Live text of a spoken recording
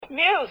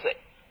music.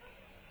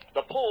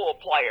 The pool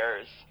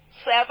players,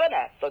 7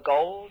 at the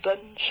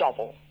Golden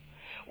Shovel.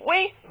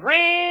 We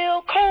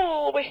real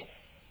cool, we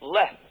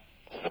left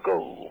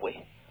school,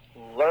 we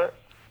learn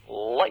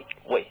late,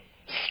 we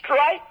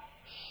strike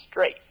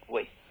straight,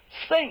 we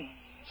sing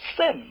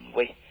sin,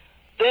 we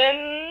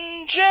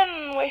thin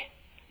gin, we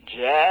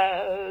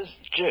jazz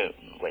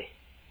June, we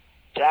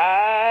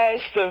die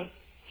soon.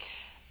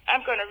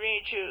 I'm going to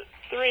read you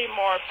 3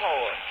 more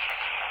poems.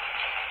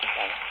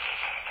 Okay.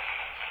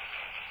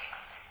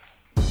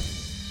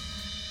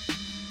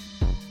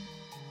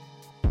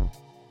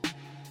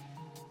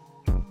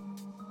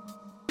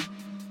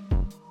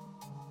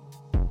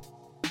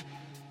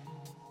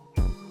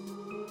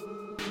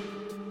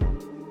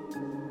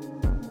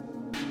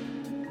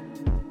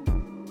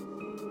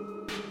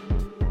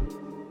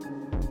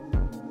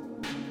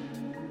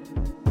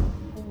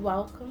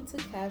 Welcome to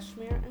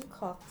Cashmere and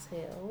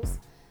Cocktails.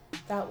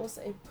 That was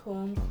a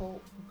poem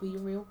called We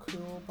Real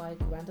Cool by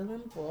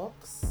Gwendolyn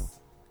Brooks.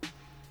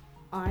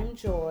 I'm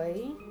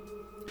Joy.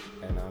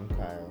 And I'm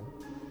Kyle.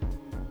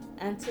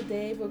 And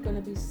today we're going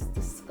to be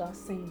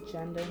discussing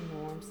gender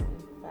norms in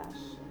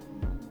fashion.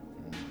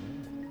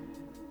 Mm-hmm.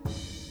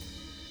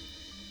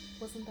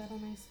 Wasn't that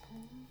a nice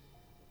poem?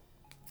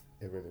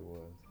 It really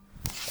was.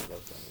 I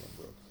love Gwendolyn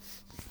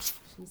Brooks.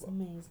 She's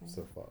amazing.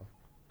 So far,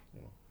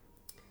 you know.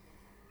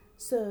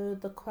 So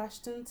the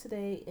question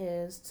today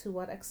is, to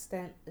what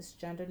extent is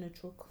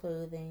gender-neutral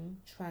clothing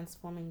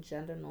transforming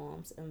gender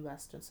norms in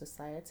Western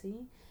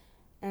society,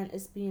 and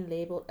is being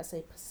labeled as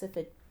a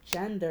specific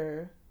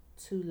gender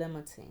too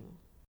limiting?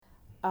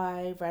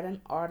 I read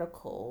an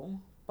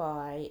article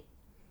by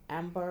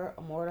Amber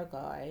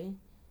Mordecai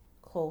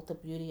called The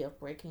Beauty of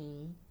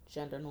Breaking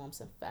Gender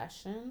Norms in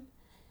Fashion,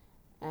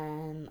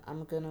 and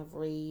I'm going to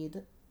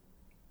read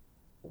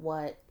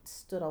what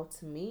stood out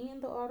to me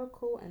in the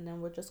article, and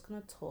then we're just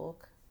going to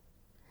talk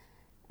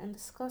and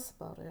discuss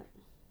about it.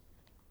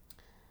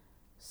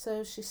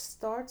 So she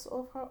starts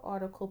off her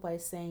article by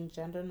saying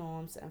gender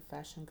norms and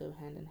fashion go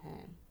hand in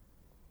hand.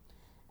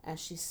 And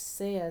she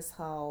says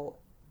how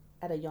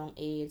at a young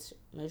age,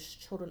 most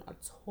children are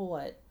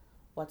taught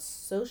what's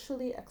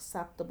socially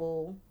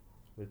acceptable,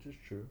 which is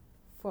true,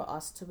 for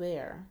us to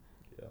wear.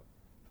 Yeah.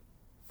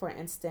 For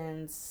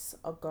instance,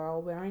 a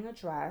girl wearing a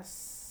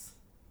dress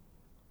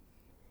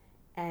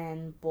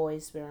and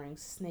boys wearing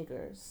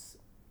sneakers.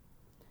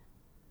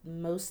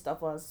 Most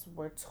of us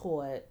were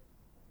taught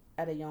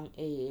at a young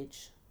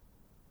age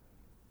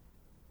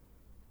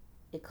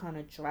a kind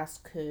of dress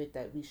code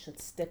that we should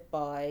stick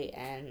by,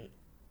 and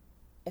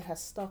it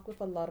has stuck with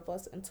a lot of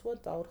us into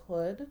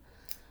adulthood.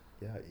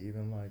 Yeah,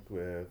 even like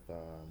with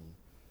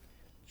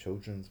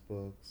children's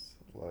books,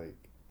 like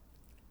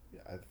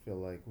I feel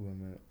like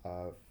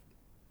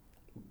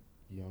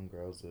young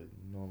girls are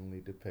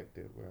normally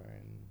depicted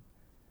wearing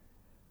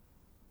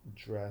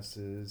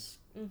dresses,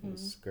 Mm-hmm.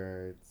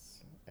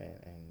 skirts,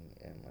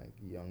 and like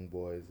young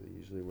boys are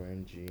usually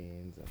wearing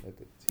jeans and like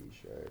a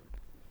t-shirt.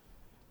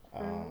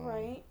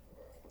 Right.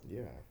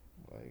 Yeah,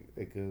 like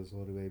it goes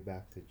all the way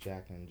back to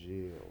Jack and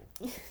Jill,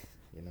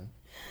 you know?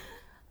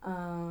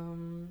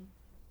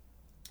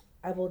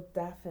 I will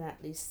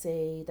definitely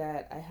say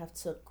that I have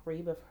to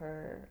agree with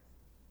her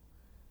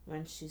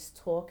when she's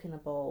talking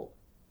about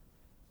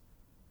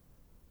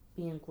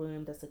being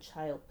groomed as a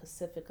child,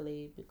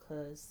 specifically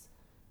because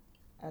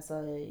as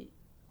a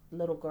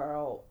little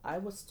girl, I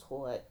was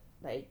taught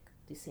like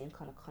the same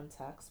kind of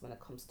context when it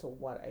comes to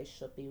what I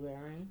should be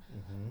wearing.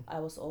 Mm-hmm. I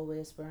was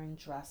always wearing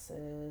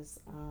dresses.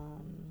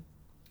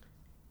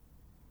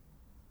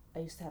 I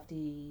used to have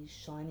the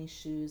shiny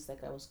shoes,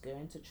 like I was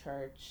going to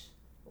church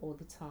all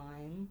the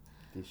time.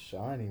 The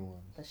shiny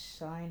ones. The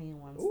shiny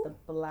ones. Ooh. The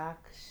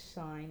black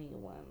shiny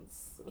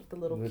ones with the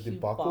little with cute the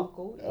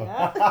buckle.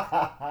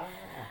 Yeah.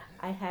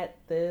 I had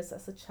this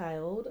as a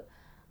child.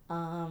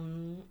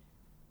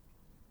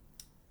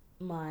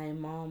 My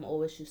mom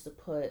always used to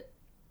put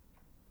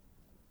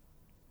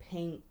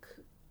pink,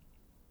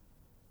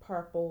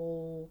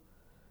 purple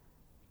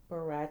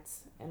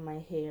barrettes in my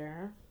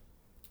hair.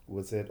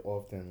 Was it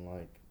often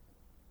like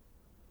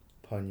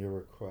upon your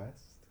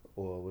request,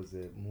 or was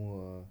it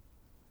more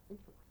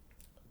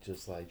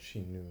just like she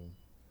knew,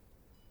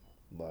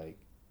 like?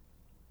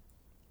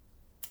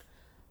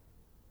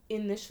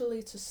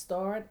 Initially, to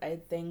start, I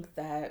think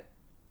that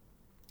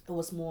it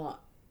was more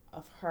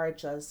of her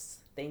just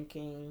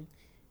thinking,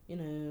 you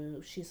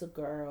know, she's a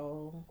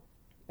girl,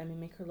 let me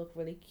make her look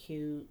really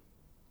cute,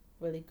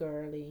 really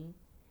girly.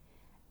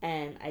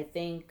 And I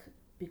think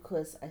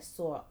because I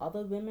saw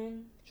other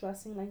women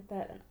dressing like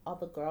that and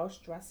other girls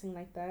dressing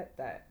like that,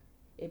 that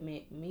it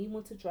made me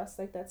want to dress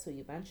like that. So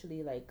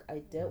eventually, like, I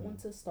did want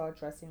to start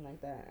dressing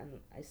like that, and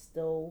I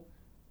still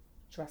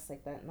dress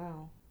like that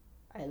now.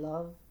 I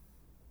love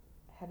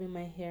having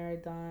my hair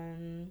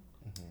done.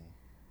 Mm-hmm.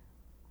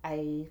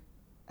 I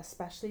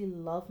especially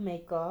love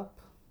makeup,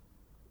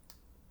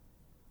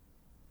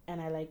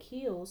 and I like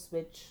heels,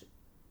 which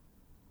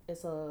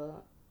is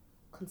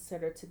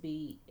considered to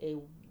be a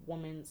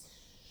woman's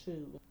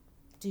shoe.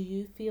 Do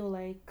you feel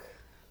like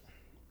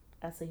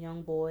as a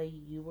young boy,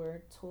 you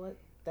were taught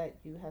that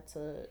you had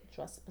to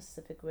dress a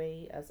specific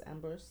way, as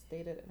Amber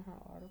stated in her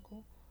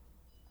article?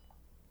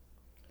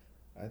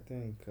 I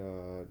think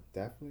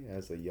definitely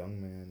as a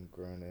young man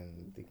growing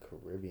in the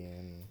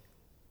Caribbean,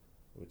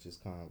 which is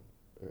kind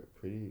of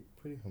pretty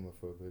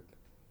homophobic.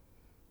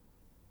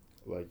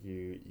 Like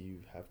you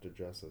have to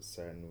dress a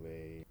certain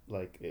way.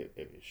 Like if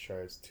your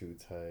shirt's too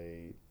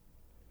tight,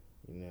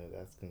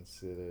 that's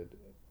considered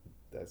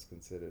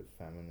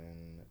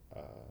feminine.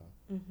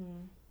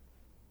 Mm-hmm.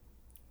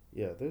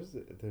 Yeah,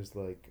 there's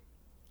like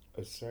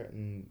a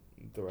certain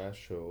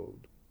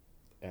threshold,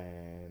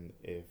 and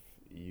if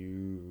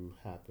you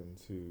happen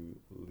to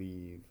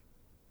leave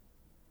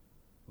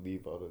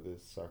out of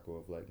this circle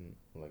of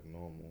like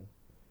normal,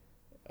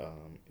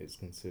 it's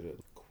considered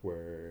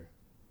queer,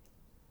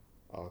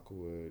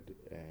 awkward,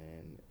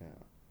 and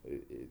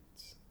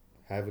it's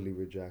heavily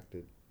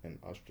rejected and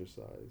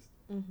ostracized.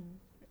 Mm-hmm.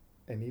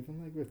 And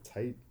even like with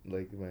tight,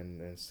 like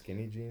when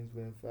skinny jeans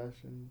were in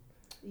fashion,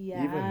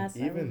 even Yes, I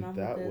even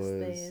remember that those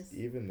was days.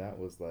 even that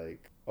was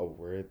like a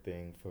weird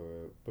thing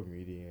for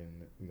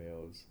Bermudian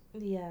males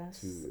Yes,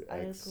 to I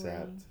agree.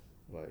 accept.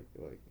 Like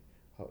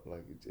how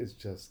like it's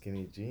just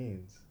skinny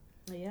jeans.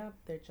 Yeah,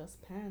 they're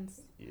just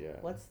pants. Yeah,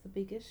 What's the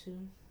big issue?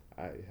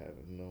 I have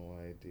no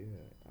idea.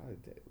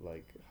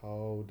 Like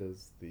how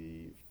does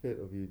the fit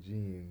of your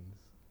jeans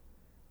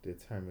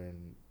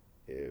determine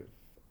if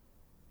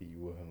you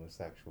were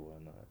homosexual or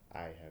not?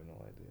 I have no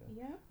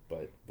idea. Yeah.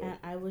 But And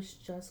I was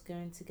just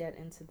going to get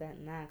into that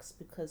next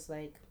because,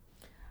 like,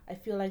 I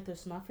feel like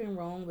there's nothing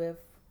wrong with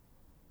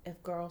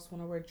if girls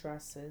want to wear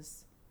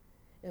dresses,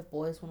 if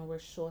boys want to wear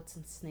shorts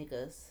and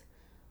sneakers,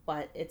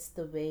 but it's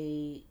the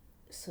way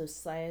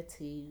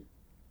society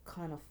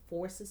kind of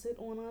forces it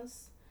on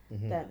us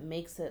mm-hmm. that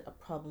makes it a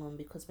problem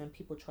because when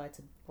people try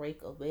to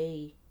break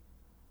away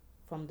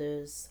from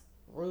those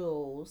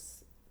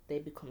rules, they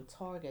become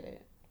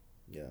targeted.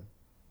 Yeah.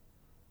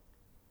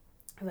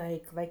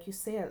 Like you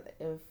said,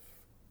 if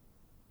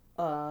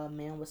a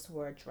man was to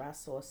wear a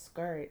dress or a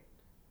skirt,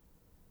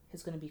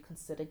 he's going to be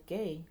considered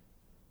gay.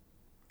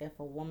 If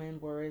a woman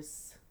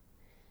wears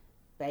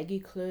baggy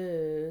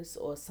clothes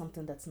or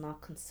something that's not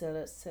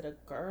considered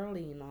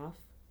girly enough,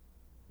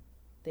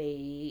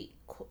 they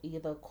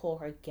either call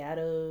her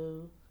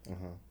ghetto,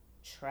 Uh-huh.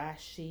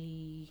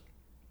 trashy,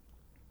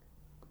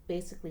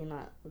 basically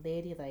not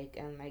ladylike.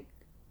 And like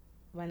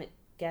when it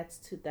gets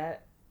to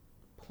that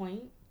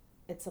point,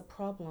 it's a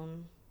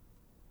problem.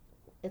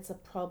 It's a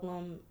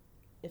problem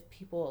if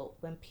people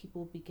when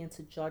people begin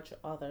to judge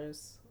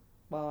others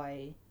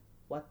by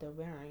what they're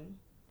wearing.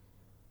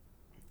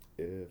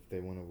 If they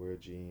want to wear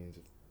jeans,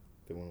 if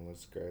they want to wear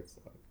skirts,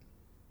 like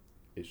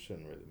it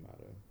shouldn't really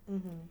matter.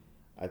 Mm-hmm.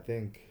 I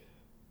think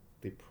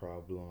the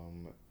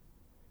problem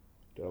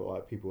that a lot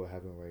of people are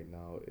having right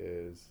now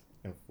is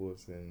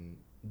enforcing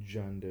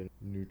gender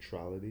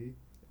neutrality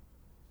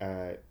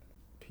at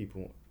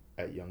people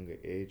at younger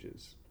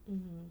ages.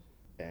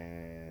 Mm-hmm.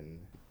 And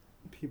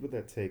people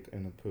that take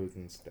an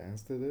opposing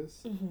stance to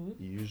this Mm-hmm.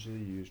 usually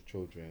use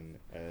children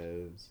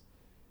as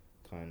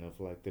kind of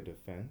like the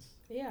defense.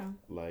 Yeah.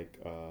 Like,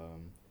 how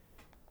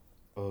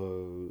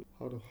do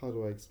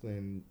I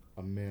explain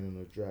a man in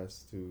a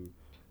dress to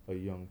a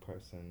young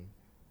person?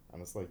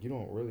 And it's like you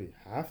don't really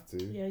have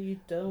to. Yeah, you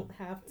don't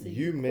have to.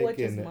 You You could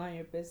just making mind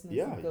your business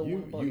Yeah, and go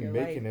on about you your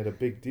life. making it a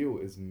big deal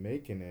is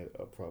making it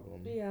a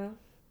problem. Yeah.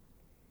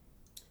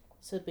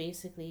 So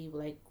basically,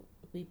 like,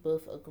 we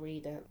both agree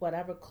that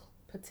whatever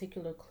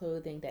particular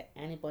clothing that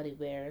anybody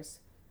wears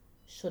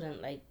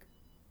shouldn't, like,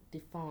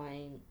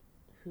 define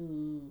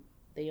who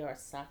they are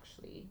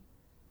sexually.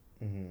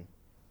 Mm-hmm.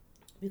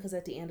 Because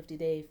at the end of the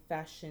day,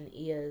 fashion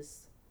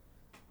is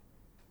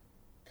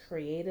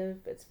creative,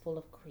 it's full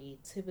of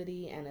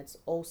creativity, and it's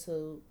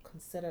also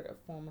considered a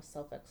form of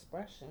self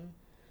expression.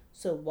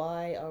 So,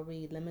 why are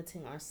we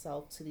limiting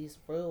ourselves to these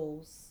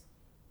rules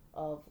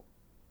of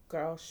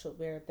girls should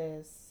wear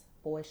this,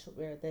 boys should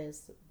wear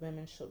this,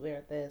 women should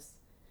wear this,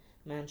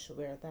 men should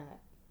wear that?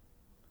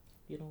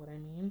 You know what I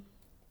mean?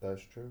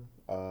 That's true.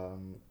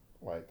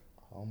 Like,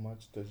 how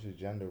much does your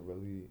gender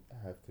really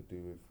have to do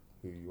with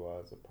who you are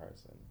as a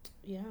person?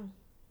 Yeah.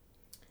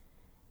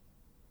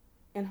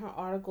 In her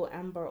article,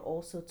 Amber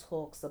also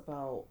talks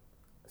about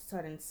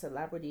certain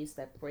celebrities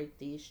that break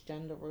these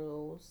gender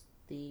rules,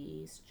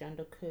 these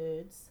gender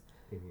codes.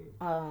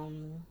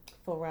 Mm-hmm.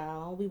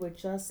 Pharrell, we were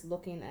just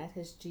looking at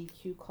his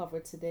GQ cover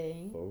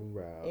today.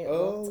 Pharrell. It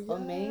Oh looked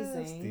yes,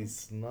 amazing. the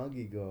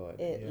Snuggie God.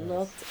 It Yes.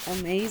 looked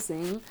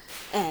amazing,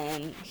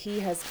 and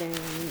he has been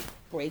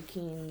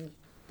breaking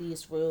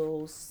these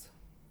rules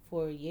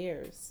for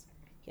years,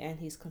 and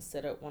he's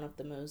considered one of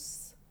the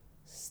most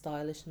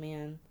stylish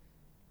men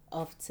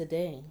of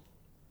today.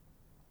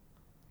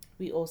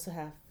 We also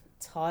have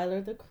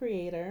Tyler the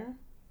Creator,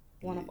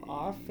 one of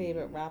our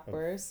favorite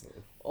rappers,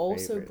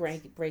 also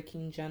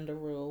breaking gender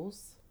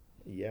rules.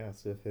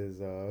 Yes, with his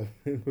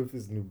with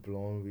his new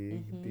blonde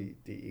wig, Mm-hmm.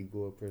 the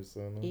Igor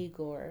persona.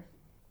 Igor,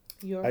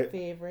 your I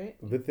favorite.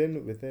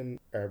 within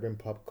urban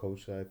pop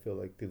culture, I feel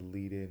like the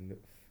leading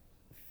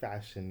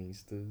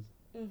fashionistas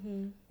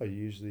are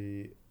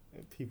usually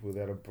people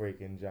that are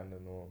breaking gender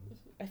norms.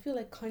 I feel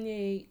like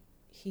Kanye,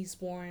 he's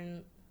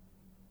worn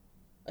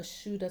a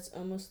shoe that's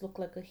almost looked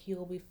like a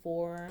heel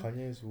before.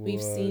 Kanye's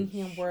We've seen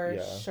him wear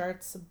yeah.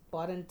 shirts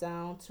buttoned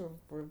down to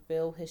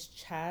reveal his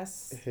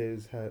chest.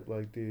 His had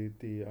like the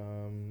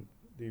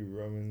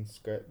Roman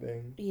skirt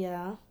thing.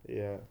 Yeah.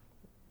 Yeah.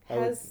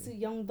 Has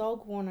Young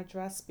Dog worn a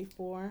dress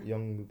before?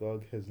 Young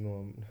Thug has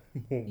Young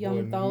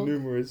worn Thug.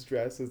 numerous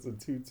dresses, a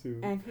tutu.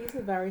 And he's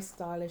a very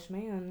stylish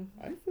man.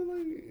 I feel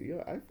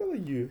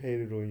like you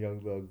hated on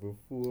Young Thug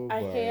before.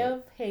 I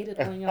have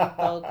hated on Young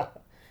Thug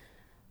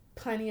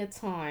plenty of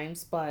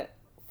times, but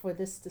for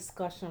this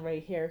discussion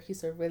right here,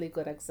 he's a really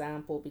good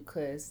example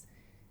because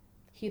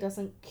he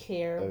doesn't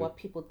care what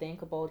people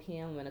think about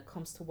him when it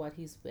comes to what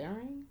he's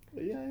wearing.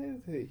 Yeah,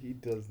 he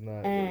does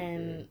not.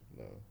 And really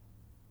care. No.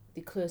 The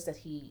clothes that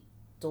he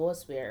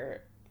does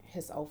wear,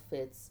 his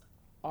outfits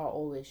are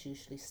always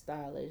usually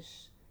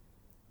stylish.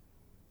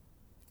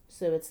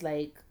 So it's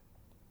like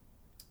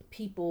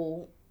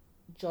people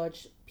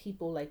judge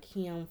people like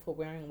him for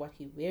wearing what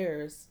he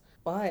wears,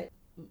 but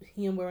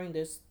him wearing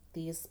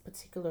these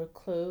particular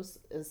clothes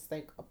is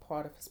like a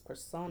part of his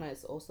persona.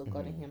 It's also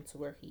gotten him to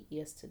where he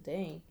is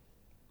today.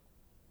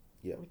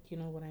 Yeah. You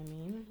know what I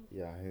mean?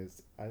 Yeah,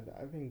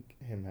 I think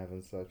him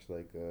having such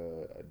like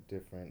a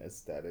different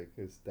aesthetic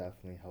has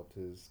definitely helped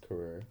his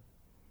career.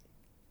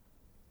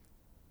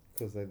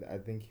 Because I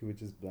think he would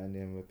just blend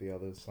in with the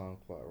other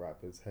SoundCloud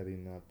rappers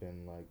heading up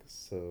and like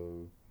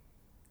so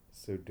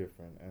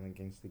different and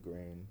against the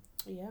grain.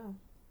 Yeah.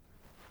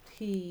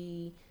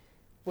 He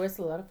wears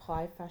a lot of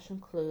high fashion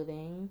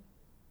clothing.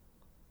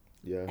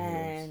 Yeah,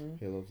 and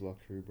he loves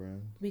luxury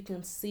brands. We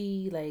can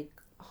see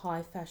like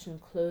high fashion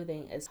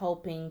clothing is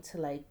helping to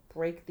like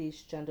break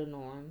these gender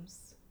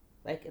norms.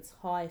 Like it's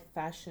high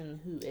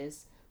fashion who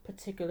is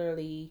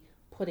particularly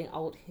putting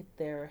out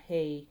there,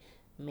 hey,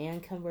 man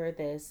can wear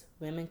this,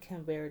 women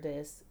can wear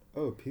this.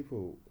 Oh,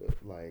 people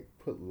like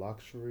put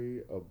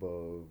luxury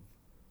above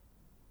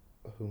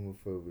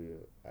homophobia,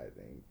 I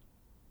think.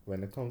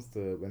 When it comes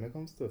to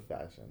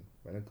fashion.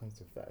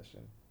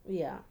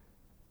 Yeah.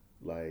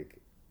 Like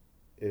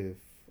if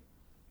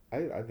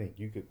I think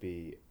you could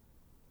be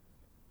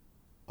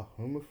a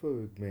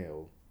homophobic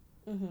male,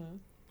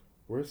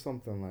 wear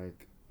something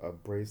like a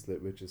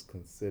bracelet which is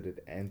considered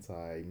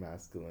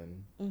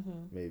anti-masculine,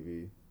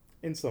 maybe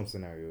in some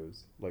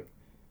scenarios, like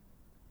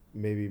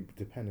maybe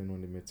depending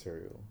on the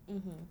material,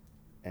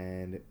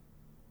 and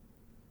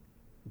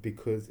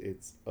because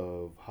it's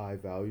of high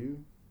value,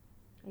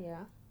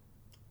 yeah,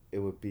 it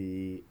would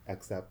be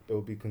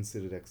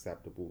considered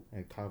acceptable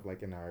and kind of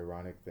like an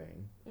ironic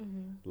thing,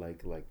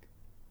 like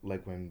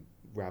when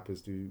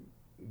rappers do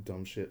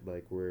dumb shit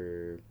like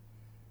where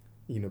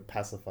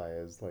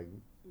pacifiers like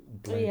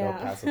blend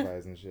out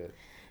pacifiers and shit.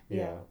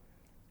 Yeah.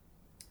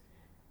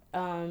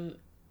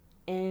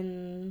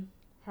 In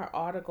her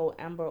article,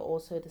 Amber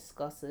also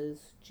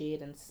discusses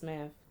Jaden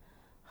Smith,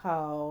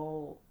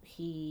 how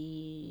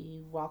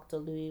he rocked a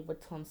Louis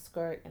Vuitton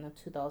skirt in a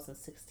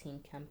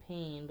 2016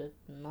 campaign with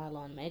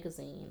Nylon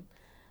magazine.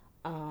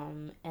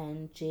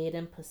 And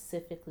Jaden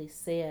specifically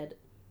said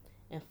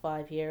in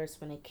 5 years,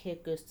 when a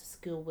kid goes to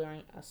school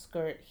wearing a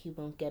skirt, he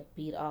won't get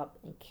beat up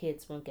and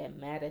kids won't get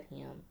mad at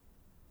him.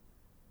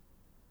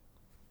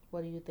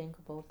 What do you think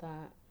about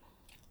that?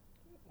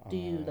 Do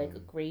you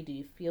agree? Do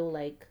you feel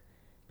like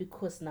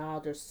because now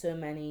there's so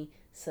many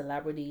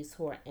celebrities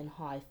who are in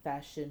high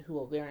fashion who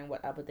are wearing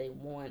whatever they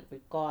want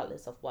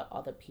regardless of what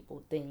other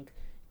people think,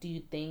 do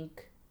you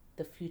think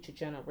the future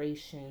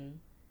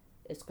generation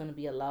is going to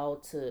be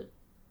allowed to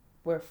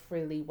wear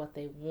freely what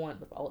they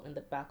want without in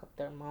the back of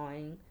their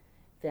mind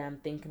them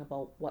thinking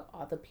about what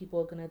other people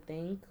are going to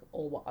think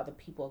or what other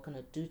people are going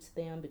to do to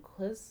them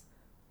because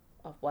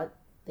of what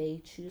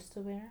they choose to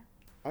wear?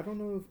 I don't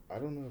know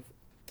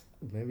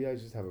if maybe I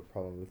just have a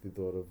problem with the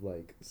thought of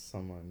like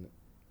someone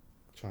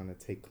trying to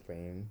take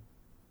claim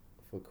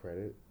for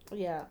credit.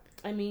 Yeah,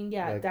 I mean,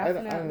 yeah, like,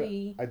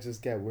 definitely. I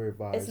just get weird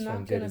vibes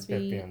from Jaden Smith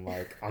being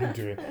like, I'm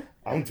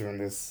doing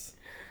this,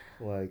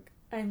 like.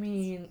 I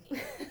mean.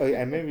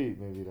 And maybe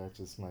that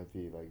just might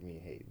be like me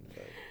hating,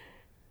 but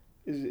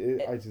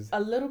I just a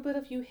little bit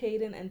of you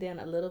hating, and then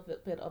a little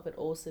bit of it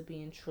also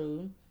being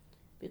true,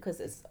 because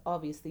it's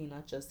obviously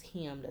not just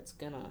him that's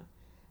gonna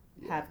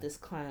have this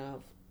kind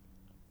of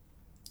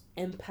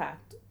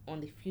impact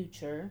on the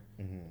future.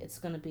 It's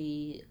gonna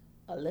be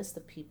a list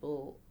of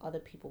other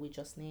people we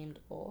just named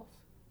off.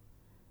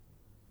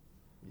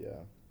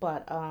 Yeah.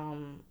 But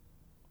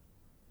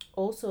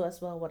also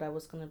as well, what I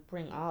was gonna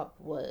bring up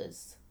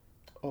was.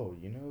 Oh,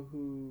 you know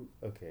who?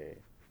 Okay.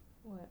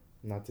 What?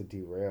 Not to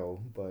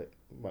derail, but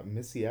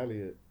Missy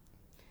Elliott.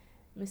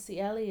 Missy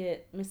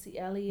Elliott.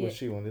 Was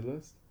she on the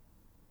list?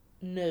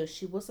 No,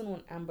 she wasn't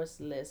on Amber's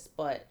list,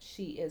 but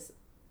she is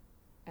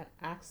an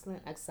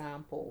excellent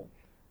example.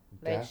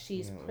 Like,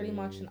 she's pretty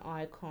much an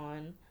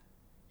icon.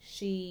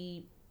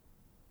 She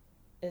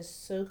is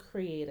so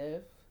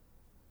creative.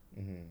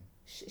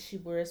 She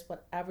wears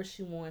whatever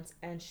she wants,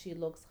 and she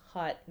looks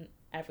hot in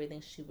everything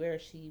she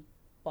wears. She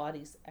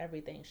bodies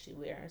everything she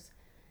wears.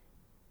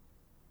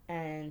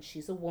 And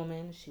she's a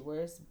woman. She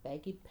wears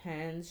baggy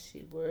pants.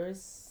 She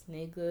wears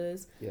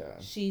sneakers. Yeah.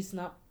 She's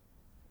not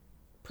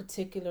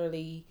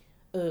particularly,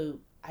 oh,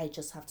 I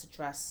just have to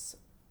dress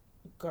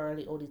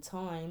girly all the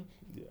time.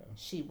 Yeah.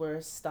 She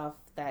wears stuff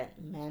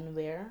that men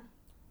wear.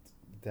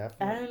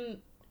 Definitely. And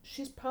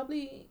she's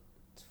probably,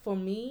 for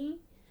me,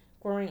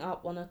 growing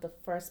up, one of the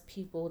first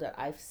people that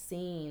I've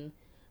seen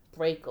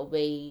break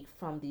away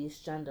from these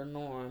gender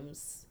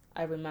norms.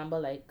 I remember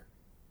like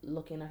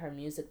looking at her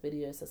music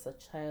videos as a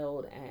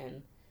child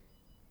and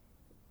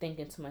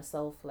thinking to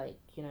myself, like,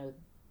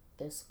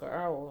 this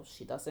girl,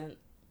 she doesn't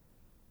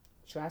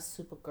dress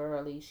super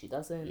girly. She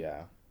doesn't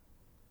Yeah.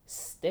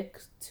 stick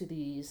to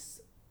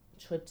these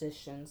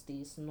traditions,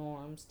 these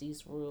norms,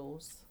 these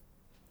rules.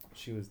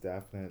 She was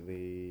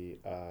definitely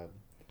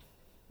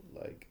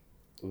like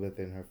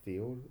within her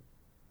field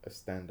a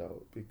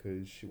standout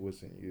because she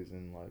wasn't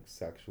using like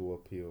sexual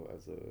appeal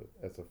as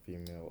a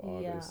female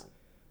artist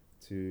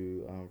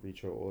to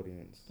reach her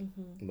audience.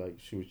 Mm-hmm. Like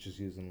she was just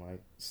using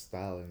like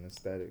style and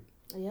aesthetic.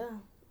 Yeah.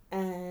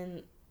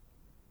 And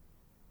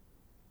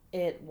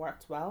it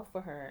worked well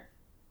for her.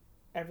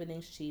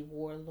 Everything she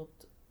wore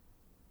looked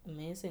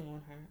amazing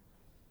on her.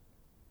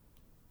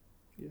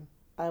 Yeah.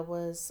 I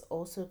was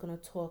also going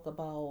to talk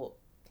about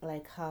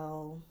like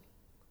how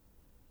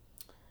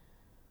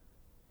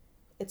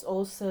it's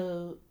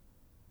also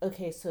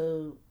okay,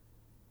 so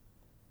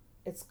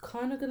it's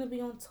kind of going to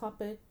be on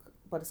topic,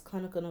 but it's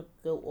kind of going to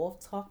go off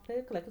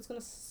topic. Like it's going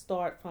to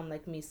start from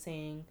like me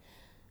saying,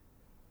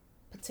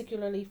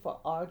 particularly for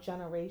our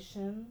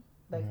generation,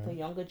 like the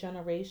younger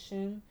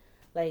generation,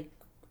 like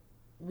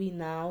we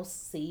now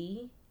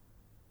see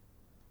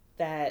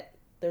that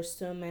there's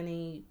so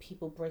many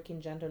people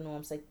breaking gender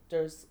norms. Like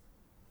there's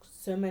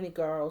so many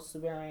girls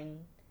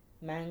wearing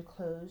man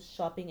clothes,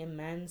 shopping in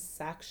men's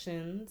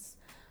sections.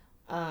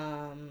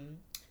 And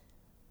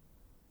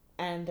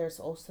there's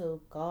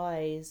also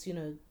guys,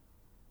 who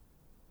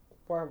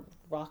are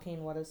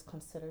rocking what is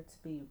considered to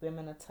be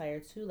women attire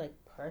too, like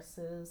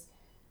purses,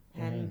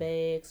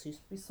 handbags.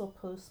 We saw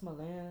Post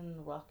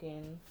Malone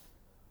rocking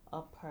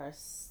a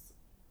purse.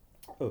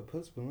 Oh,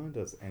 Post Malone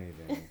does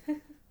anything.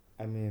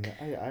 I mean,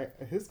 I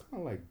he's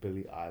kind of like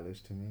Billie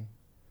Eilish to me.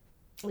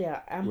 Yeah,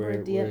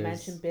 Amber did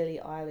mention Billie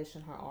Eilish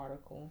in her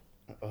article.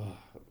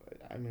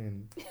 I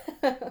mean,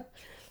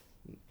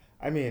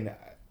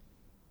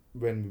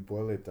 when we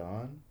boil it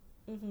down,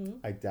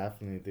 I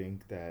definitely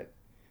think that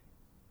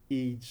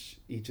each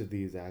of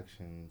these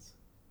actions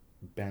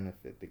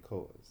benefit the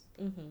cause.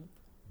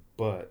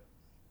 But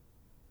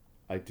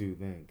I do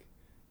think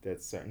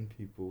that certain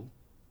people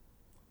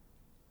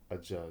are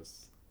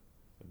just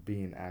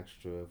being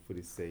extra for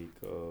the sake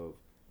of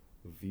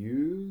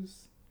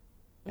views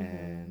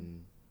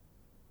and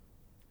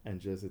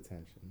just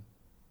attention.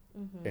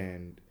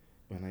 And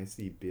when I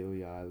see Billie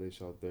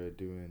Eilish out there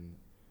doing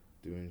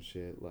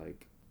shit,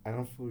 like I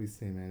don't feel the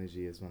same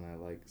energy as when I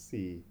like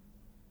see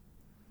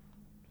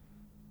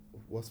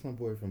what's my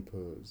boy from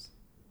Pose?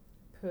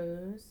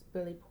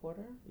 Billy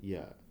Porter?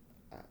 Yeah.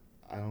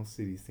 I don't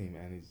see the same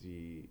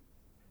energy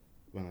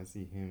when I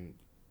see him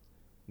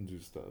do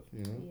stuff,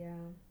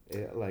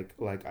 Yeah.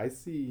 Like I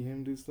see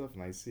him do stuff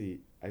and I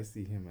see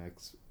him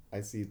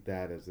I see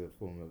that as a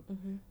form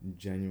of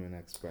genuine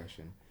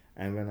expression.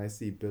 And when I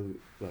see Billie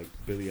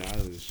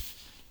Eilish,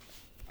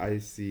 I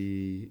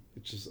see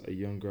just a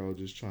young girl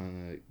just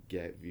trying to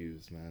get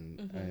views,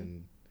 man.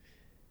 And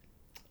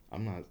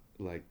I'm not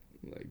like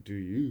do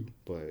you,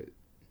 but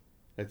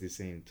at the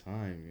same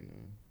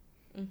time,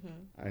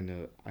 I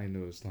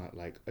know it's not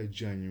like a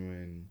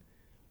genuine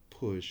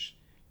push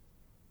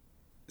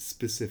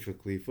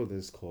specifically for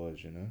this cause,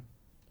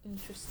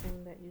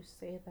 Interesting that you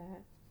say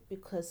that,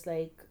 because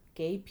like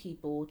gay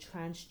people,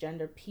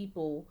 transgender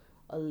people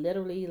are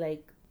literally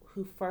like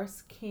who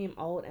first came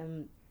out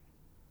and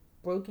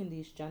broken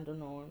these gender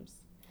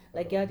norms.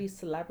 Like yeah, these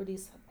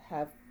celebrities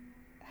have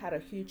had a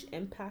huge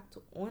impact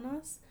on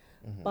us,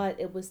 but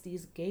it was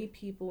these gay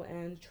people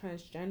and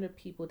transgender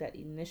people that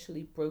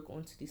initially broke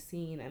onto the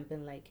scene and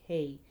been like,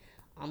 hey,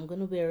 I'm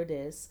gonna wear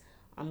this,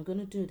 I'm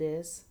gonna do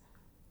this,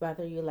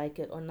 whether you like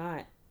it or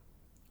not.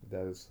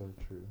 That is so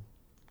true.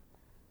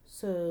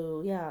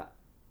 So yeah,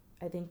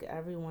 I think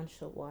everyone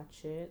should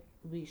watch it.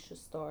 We should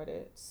start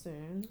it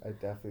soon. I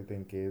definitely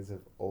think gays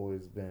have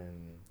always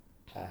been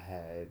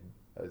ahead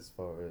as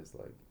far as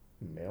like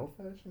male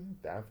fashion.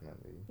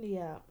 Definitely.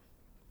 Yeah.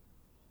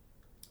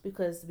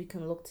 Because we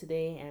can look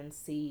today and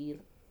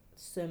see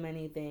so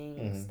many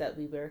things that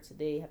we wear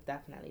today have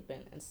definitely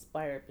been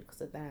inspired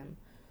because of them.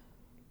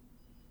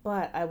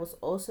 But I was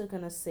also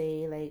gonna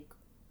say, like,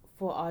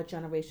 for our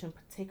generation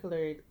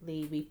particularly,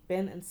 we've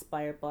been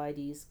inspired by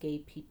these gay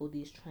people,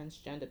 these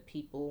transgender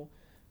people,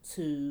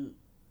 to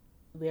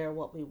wear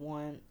what we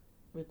want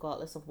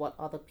regardless of what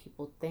other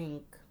people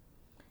think.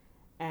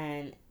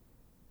 And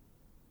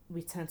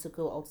we tend to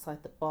go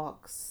outside the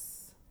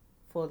box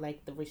for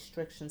like the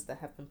restrictions that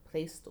have been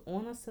placed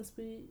on us since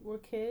we were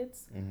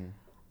kids.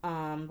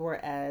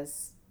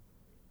 Whereas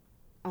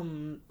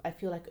I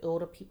feel like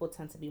older people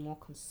tend to be more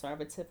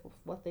conservative with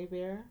what they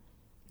wear.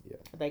 Yeah.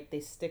 Like they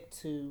stick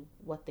to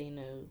what they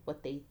know,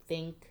 what they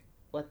think,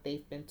 what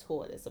they've been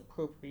taught is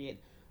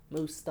appropriate.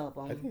 Most of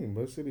I them. think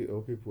most of the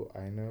old people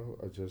I know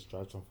are just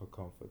dressing for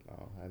comfort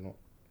now. I don't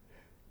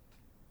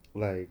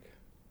like.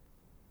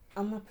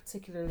 I'm not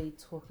particularly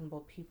talking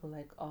about people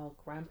like our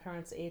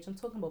grandparents' age. I'm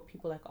talking about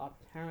people like our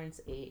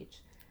parents'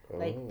 age.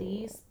 Like Oh.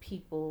 these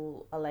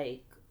people are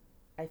like,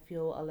 I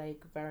feel are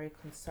like very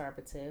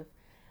conservative.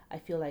 I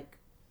feel like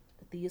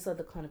these are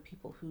the kind of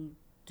people who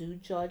do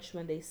judge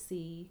when they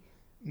see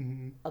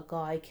Mm-hmm. a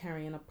guy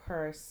carrying a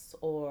purse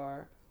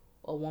or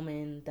a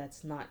woman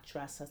that's not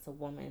dressed as a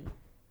woman.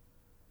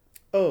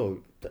 Oh,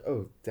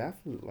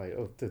 definitely.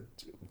 Like,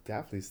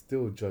 definitely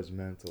still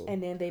judgmental.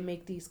 And then they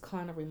make these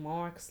kind of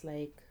remarks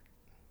like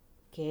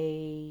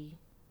gay.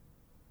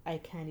 I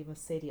can't even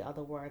say the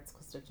other words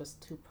because they're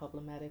just too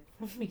problematic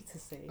for me to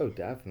say. Oh,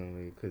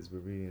 definitely, because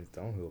Brazilians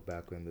don't hold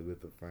back when they're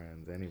with their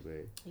friends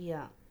anyway.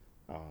 Yeah.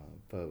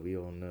 But we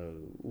all know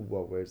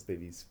what words they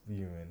be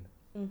spewing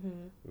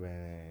Mm-hmm.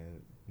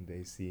 when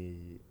they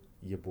see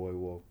your boy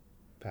walk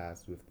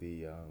past with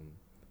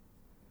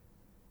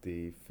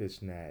the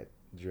fishnet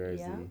Yeah.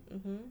 jersey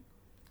Mm-hmm.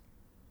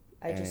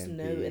 I just and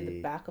know in the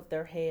back of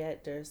their head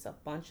there's a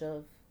bunch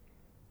of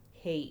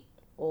hate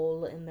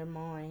all in their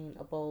mind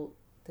about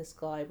this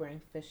guy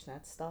wearing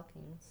fishnet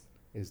stockings.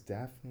 it's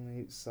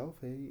definitely self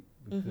hate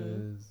Mm-hmm.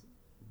 because,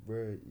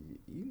 bro,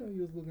 you know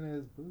you was looking at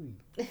his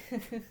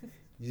booty.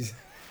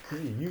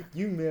 You,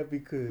 you mad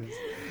because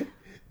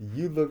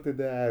you looked at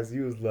the ass.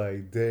 You was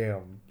like,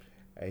 damn,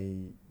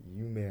 and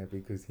you mad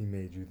because he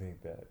made you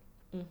think that.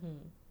 Mm-hmm.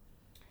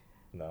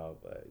 No,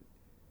 but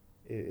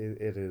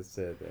it is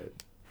said that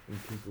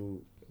people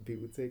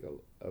people take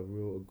a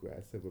real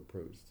aggressive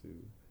approach to.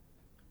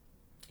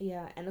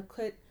 Yeah, and it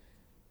could.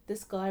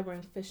 This guy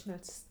wearing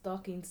fishnet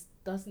stockings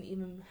doesn't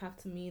even have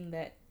to mean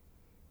that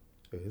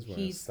Oh, he's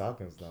wearing he's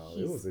stockings now. It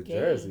he's was a gay.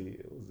 jersey.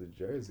 It was a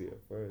jersey at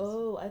first.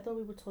 Oh, I thought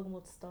we were talking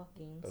about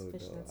stockings, Oh no,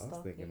 fishnet I was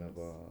thinking of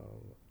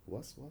stockings.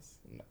 what's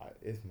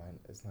it's mine.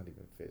 It's not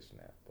even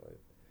fishnet, but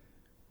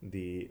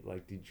the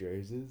like the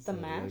jerseys The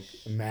that are like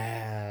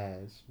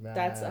mash.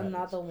 That's mash,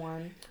 another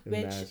one,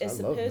 which mash. I is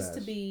love supposed to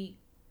mash. be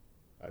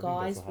I think that's a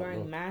guys hot wearing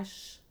look.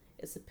 mash.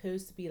 It's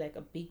supposed to be like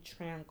a big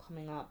trend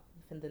coming up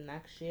within the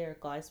next year.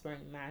 Guys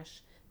wearing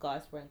mash,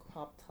 guys wearing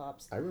crop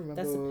tops. I That's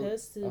remember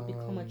supposed to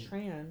become a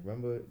trend.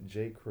 remember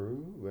J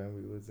Crew when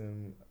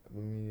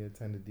we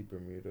attended the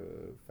Bermuda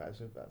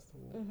Fashion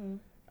Festival. Mm-hmm.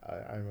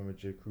 I remember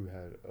J Crew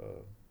had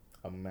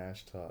a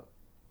mash top,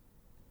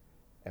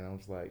 and I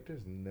was like,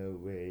 "There's no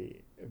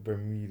way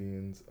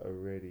Bermudians are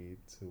ready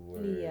to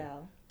wear Yeah.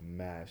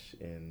 mash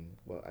in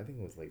well, I think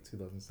it was like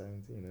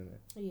 2017, isn't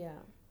it? Yeah.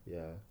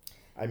 Yeah,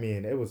 I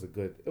mean it was a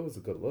good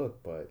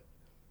look, but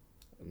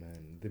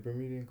man, the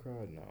Bermudian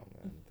crowd, no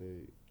man,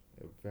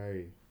 they are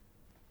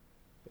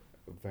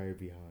very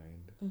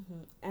behind.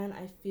 Mm-hmm. And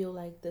I feel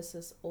like this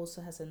is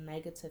also has a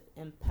negative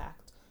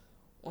impact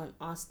on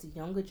us, the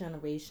younger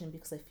generation,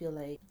 because I feel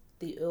like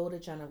the older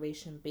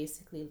generation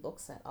basically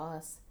looks at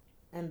us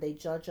and they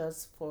judge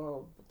us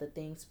for the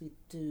things we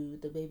do,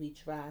 the way we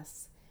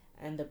dress,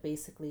 and they're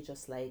basically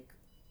just like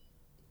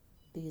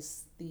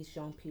these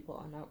young people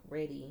are not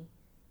ready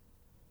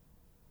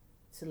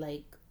to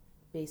like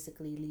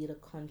basically lead a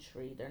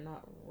country. They're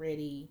not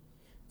ready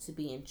to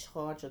be in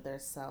charge of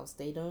themselves.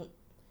 They don't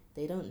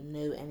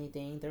know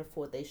anything,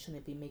 therefore they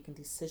shouldn't be making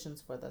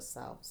decisions for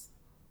themselves.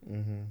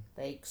 Mm-hmm.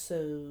 Like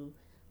so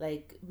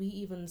like we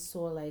even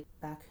saw like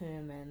back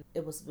home and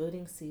it was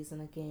voting season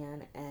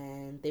again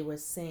and they were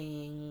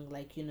saying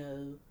like,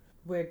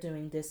 we're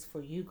doing this for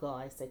you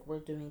guys, like we're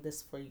doing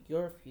this for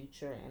your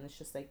future, and it's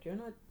just like you're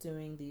not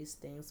doing these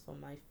things for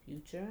my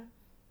future.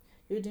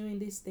 You're doing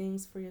these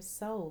things for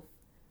yourself.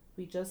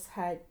 We just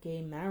had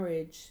gay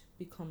marriage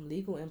become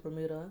legal in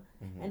Bermuda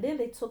and Mm-hmm. then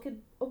they took it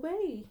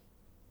away.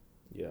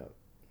 Yeah.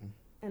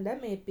 And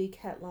that made big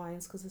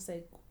headlines because it's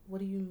like, what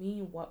do you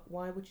mean?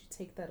 Why would you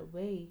take that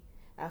away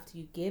after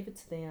you gave it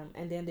to them?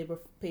 And then they were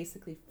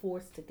basically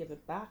forced to give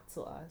it back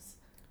to us.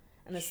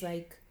 And it's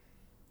like,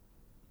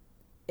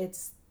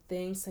 it's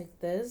things like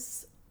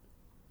this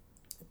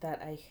that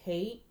I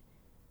hate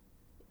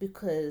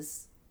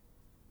because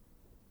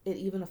it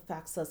even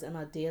affects us in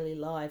our daily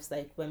lives,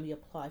 like when we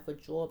apply for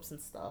jobs and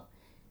stuff.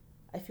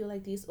 I feel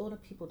like these older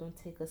people don't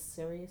take us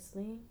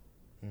seriously.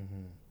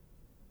 Mm-hmm.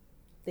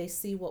 They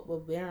see what we're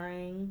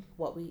wearing,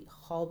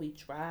 how we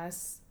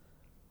dress.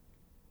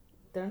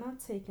 They're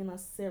not taking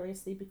us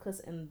seriously because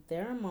in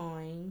their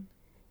mind,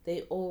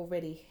 they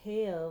already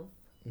have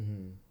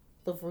Mm-hmm.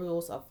 the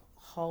rules of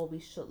how we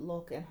should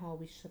look and how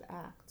we should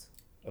act.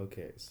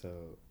 Okay, so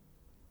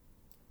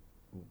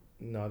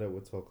now that we're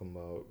talking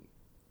about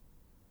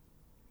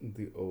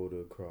the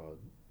older crowd,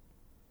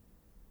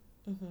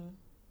 Mhm.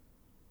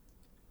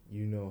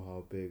 you know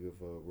how big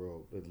of a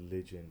role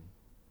religion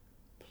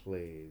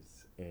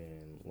plays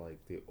in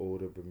like the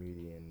older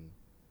Bermudian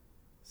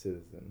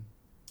citizen.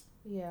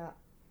 Yeah.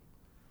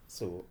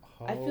 So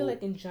I feel how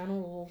like in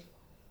general,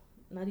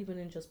 not even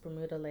in just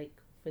Bermuda, like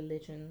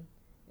religion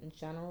in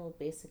general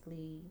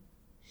basically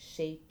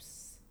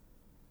shapes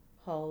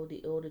how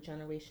the older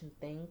generation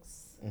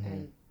thinks, Mm-hmm.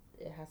 and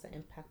it has an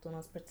impact on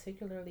us.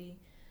 Particularly,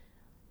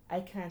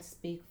 I can't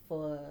speak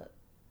for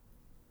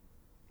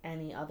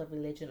any other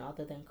religion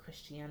other than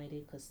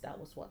Christianity because that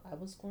was what I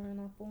was growing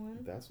up on.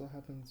 That's what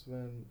happens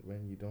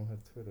when you don't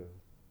have Twitter.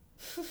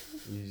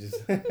 You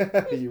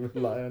just you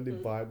rely on the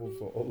Bible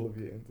for all of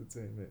your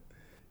entertainment.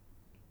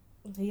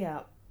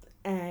 Yeah,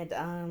 and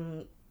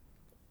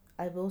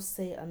I will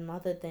say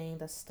another thing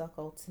that stuck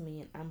out to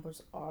me in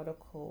Amber's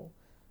article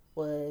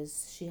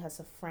was she has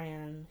a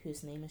friend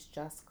whose name is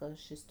Jessica.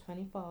 She's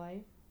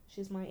 25.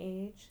 She's my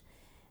age,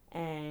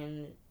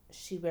 and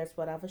she wears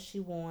whatever she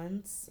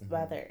wants, Mm-hmm.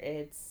 whether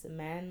it's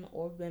men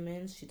or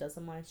women. She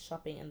doesn't mind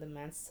shopping in the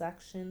men's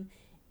section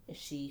if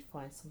she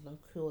finds something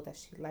cool that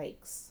she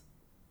likes.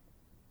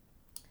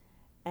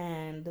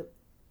 And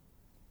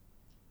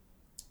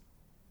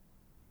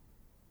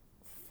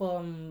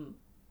from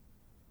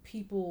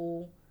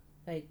people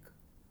like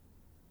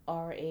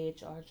our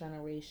age, our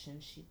generation,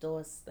 she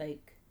does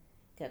like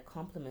get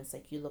compliments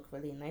like you look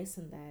really nice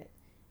in that.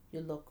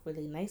 You look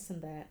really nice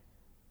in that.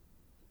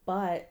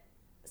 But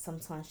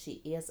sometimes she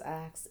is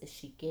asked, is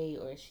she gay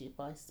or is she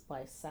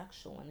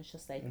bisexual? And it's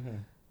just like, Mm-hmm.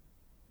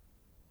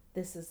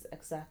 this is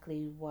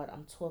exactly what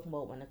I'm talking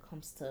about when it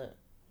comes to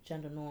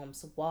gender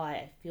norms. Why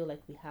I feel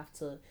like we have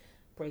to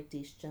break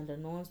these gender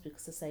norms,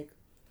 because it's like,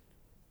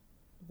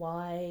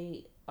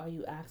 why are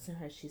you asking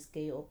her if she's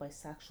gay or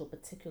bisexual,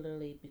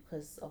 particularly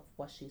because of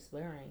what she's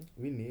wearing?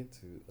 We need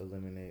to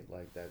eliminate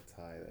like that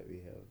tie that we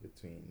have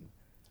between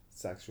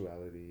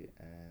sexuality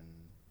and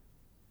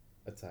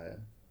attire,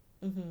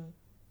 Mm-hmm.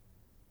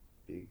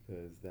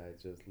 because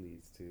that just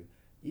leads to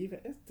even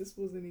if this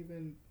wasn't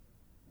even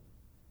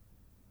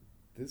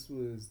this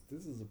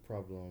is a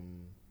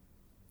problem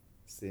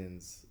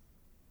since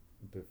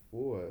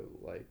before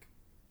like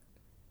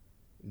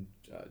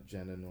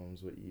gender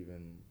norms were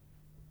even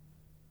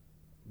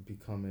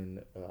becoming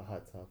a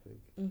hot topic,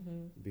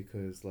 Mm-hmm.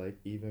 because like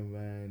even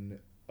when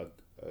a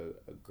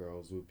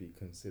girls would be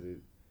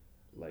considered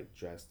like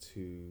dressed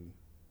too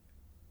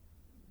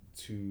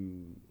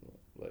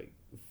like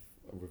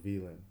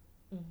revealing,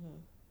 Mm-hmm.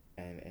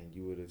 and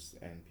you would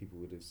and people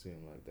would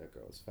assume like that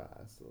girl's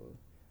fast,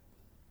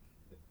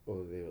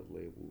 or they would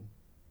label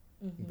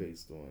Mm-hmm.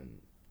 based on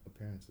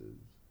appearances.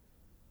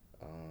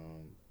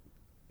 um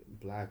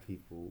Black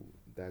people,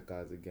 that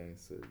guy's a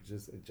gangster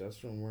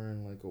just from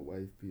wearing like a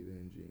wife beater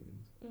and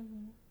jeans.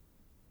 Mm-hmm.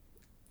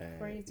 And yeah,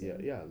 Crazy.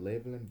 yeah,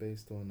 labeling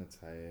based on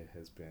attire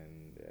has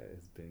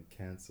been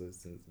cancer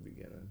since the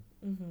beginning.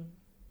 Mm-hmm.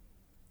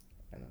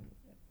 And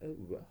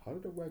how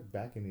did it work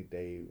back in the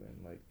day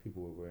when like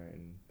people were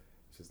wearing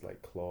just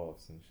like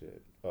cloths and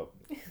shit? Oh,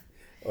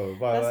 oh,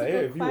 but That's a like,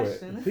 good if you were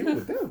question. people,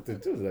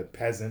 they were like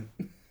peasant.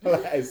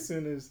 Like, as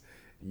soon as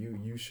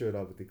you showed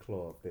up with the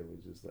cloth, they were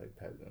just like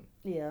peasant.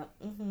 Yeah.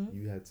 Mm-hmm.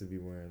 You had to be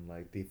wearing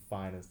like the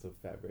finest of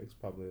fabrics,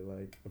 probably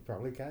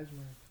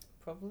cashmere.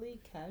 Probably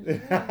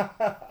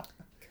cashmere.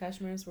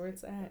 Cashmere is where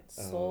it's at.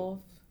 Um,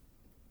 Soft,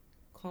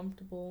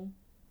 comfortable.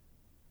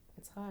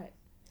 It's hot.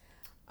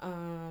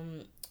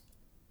 Um,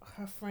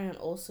 Her friend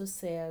also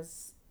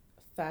says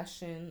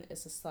fashion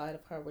is a side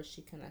of her where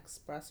she can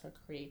express her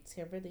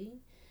creativity.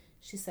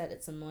 She said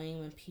it's annoying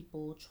when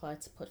people try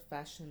to put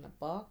fashion in a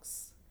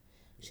box.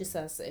 She yeah.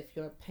 says if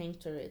you're a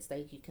painter, it's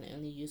like you can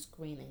only use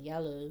green and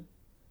yellow.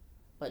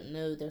 But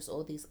no, there's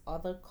all these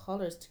other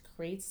colors to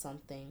create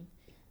something.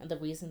 And the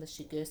reason that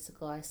she goes to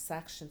guys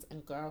sections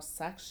and girls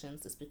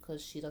sections is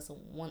because she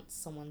doesn't want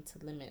someone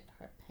to limit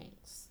her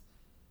paints.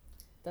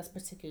 That's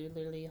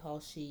particularly how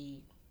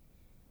she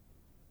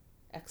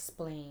I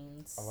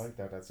explains. like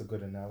that. That's a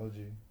good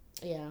analogy.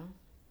 Yeah.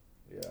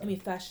 I Yeah, mean,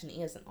 fashion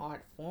is an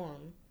art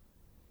form.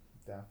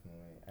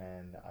 definitely.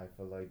 And I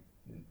feel like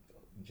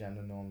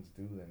gender norms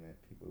do limit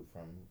people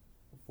from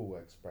full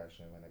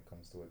expression when it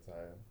comes to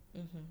attire.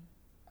 Mm-hmm.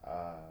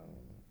 Um,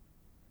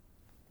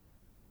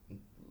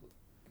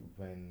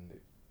 when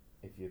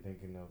if you're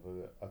thinking of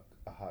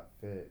a hot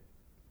fit,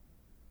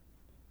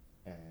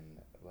 and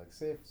like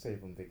say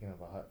if I'm thinking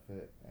of a hot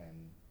fit,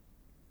 and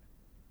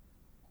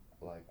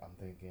like I'm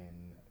thinking,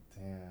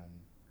 damn,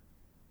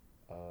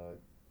 uh,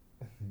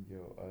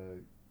 yo,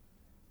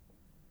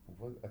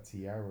 what a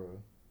tiara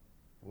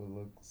would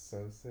look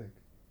so sick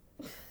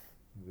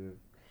with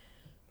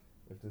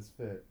this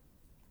fit,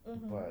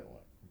 Mm-hmm.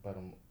 but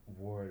I'm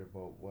worried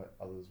about what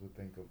others would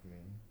think of me.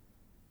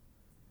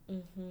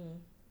 Mm-hmm.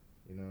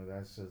 You know,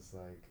 that's just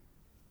like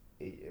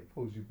it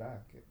pulls you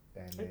back,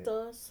 and It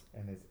does.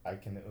 it's I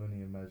can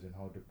only imagine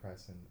how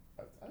depressing.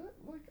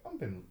 Like I've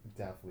been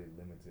definitely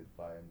limited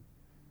by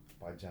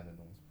gender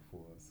norms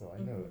before, so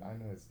Mm-hmm. I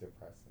know it's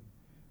depressing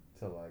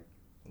to like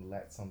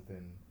let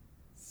something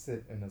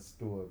sit in a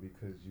store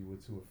because you were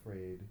too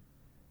afraid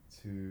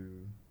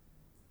to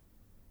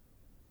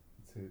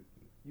to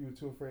you were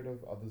too afraid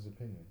of others'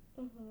 opinion.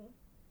 Mm-hmm.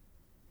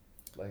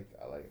 Like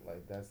I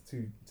like that's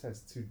too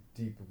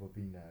deep of a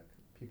V-neck.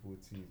 People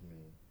would tease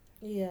me.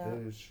 Yeah.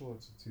 The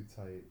shorts are too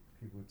tight.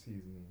 People would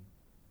tease me.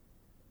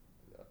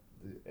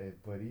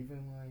 But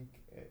even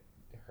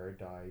her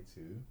dye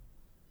too.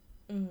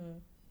 Mm-hmm.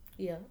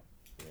 Yeah.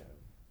 Yeah.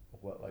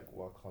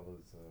 What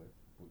colors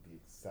would be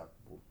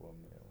acceptable for a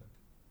male?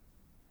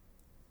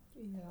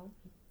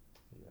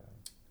 Yeah.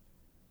 Yeah.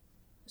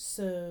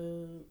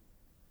 So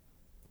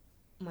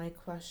my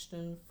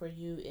question for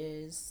you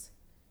is,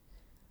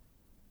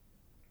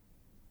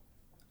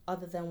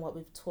 other than what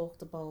we've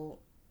talked about,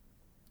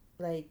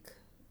 like,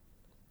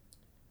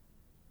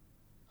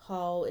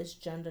 how is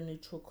gender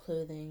neutral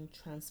clothing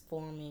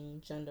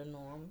transforming gender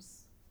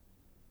norms?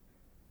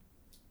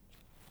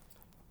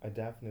 I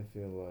definitely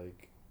feel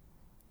like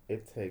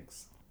it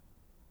takes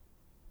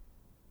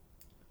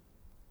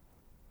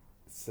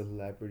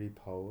celebrity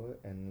power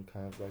and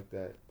kind of like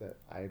that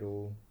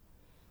idol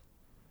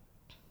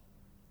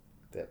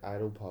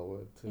power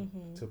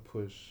Mm-hmm. to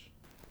push.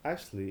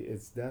 Actually,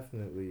 it's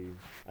definitely.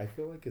 I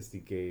feel like it's the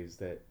gays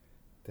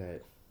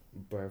that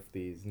birth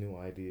these new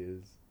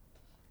ideas,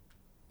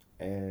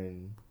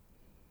 and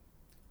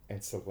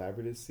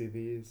celebrities see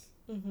these,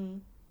 Mm-hmm.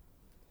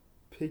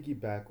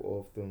 piggyback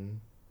off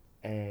them,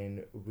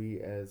 and we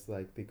as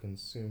like the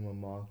consumer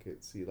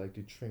market see like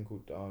the trickle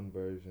down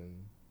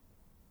version,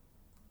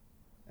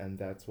 and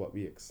that's what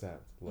we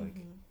accept.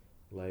 Mm-hmm.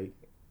 Like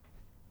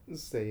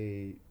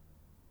say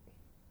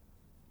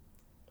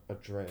a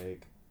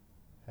drag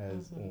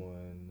has Mm-hmm.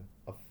 on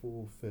a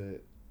full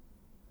fit,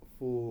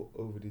 full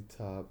over the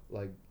top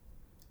like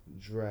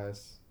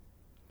dress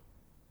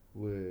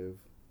with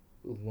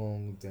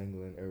long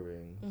dangling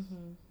earrings,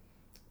 Mm-hmm.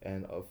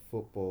 and a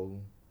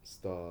football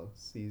star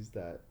sees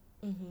that,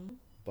 Mm-hmm.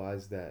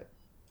 buys that,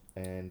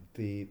 and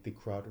the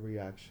crowd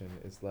reaction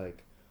is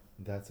like,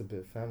 that's a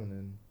bit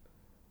feminine,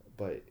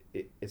 but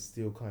it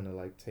still kind of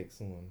like takes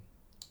on.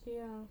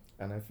 Yeah.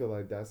 And I feel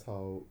like that's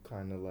how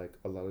kind of like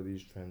a lot of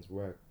these trends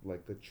work,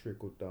 like the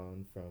trickle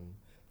down from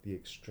the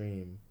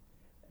extreme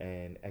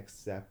and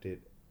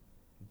accepted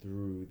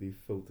through the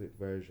filtered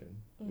version,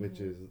 which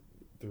Mm-hmm. is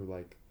through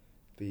like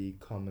the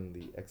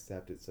commonly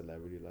accepted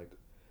celebrity, like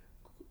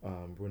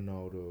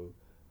Ronaldo,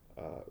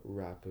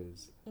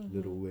 rappers,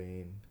 Lil Mm-hmm.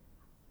 Wayne.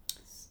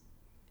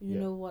 You Yeah.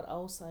 know what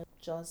else I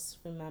just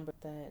remembered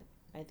that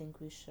I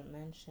think we should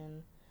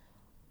mention?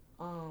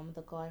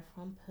 The guy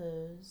from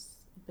Pose,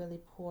 Billy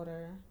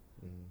Porter,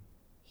 Mm.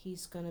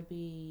 he's gonna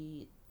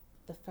be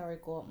the fairy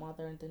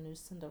godmother in the new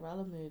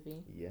Cinderella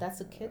movie. Yes.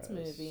 That's a kids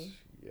movie,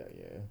 Yeah,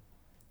 yeah.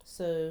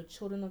 so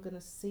children are gonna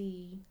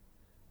see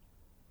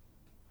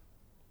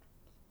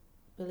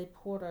Billy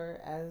Porter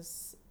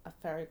as a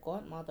fairy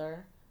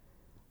godmother.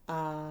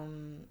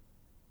 Um,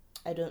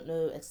 I don't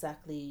know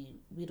exactly.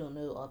 We don't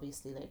know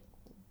obviously like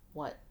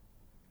what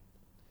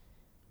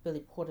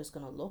Billy Porter's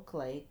gonna look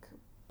like,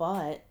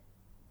 but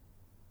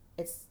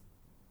it's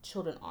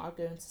children are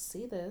going to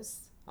see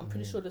this. I'm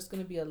pretty Mm-hmm. sure there's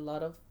going to be a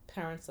lot of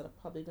parents that are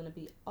probably going to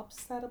be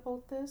upset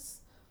about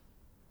this,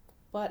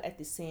 but at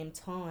the same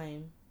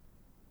time,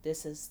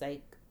 this is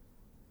like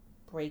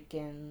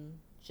breaking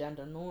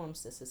gender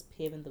norms. This is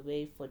paving the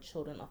way for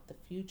children of the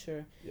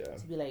future Yeah.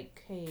 to be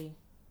like, hey,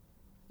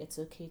 it's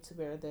okay to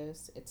wear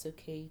this, it's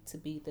okay to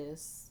be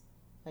this.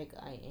 Like,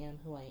 I am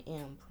who I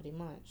am, pretty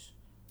much.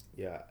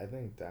 Yeah, I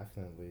think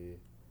definitely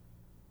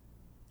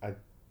I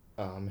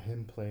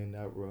him playing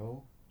that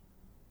role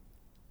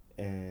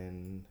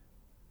and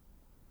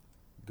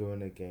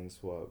going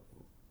against what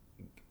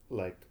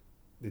like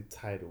the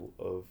title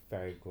of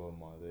fairy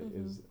godmother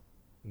Mm-hmm. is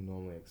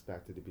normally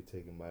expected to be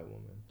taken by a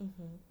woman.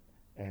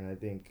 Mm-hmm. And I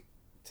think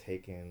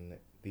taking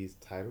these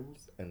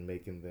titles and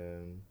making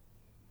them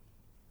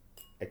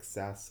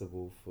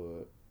accessible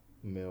for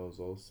males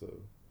also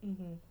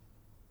Mm-hmm.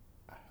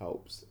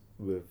 helps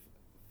with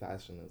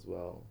fashion as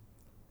well,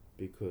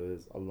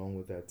 because along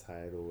with that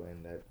title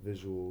and that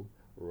visual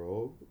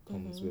role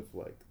comes Mm-hmm. with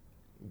like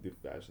the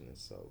fashion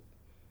itself.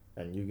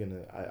 And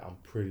I'm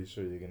pretty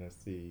sure you're gonna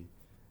see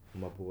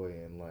my boy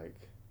in like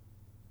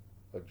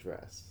a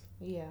dress.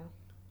 Yeah.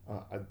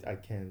 I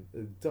can't,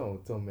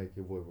 don't make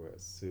your boy wear a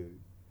suit.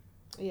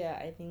 Yeah,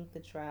 I think the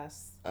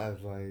dress is I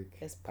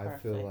feel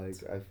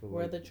perfect.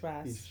 Wear like the he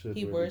dress. should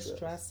He wear the wears dress.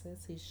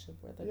 dresses. He should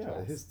wear the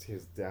Yeah, dress.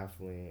 his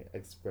definitely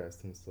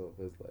expressed himself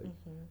as like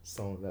Mhm.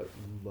 someone that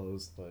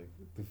loves like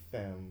the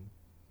femme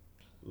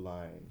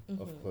line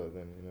of Mhm.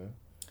 clothing, you know.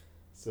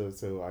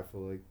 So I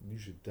feel like you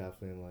should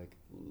definitely like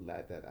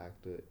let that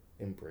actor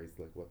embrace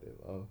like what they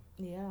love.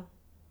 Yeah.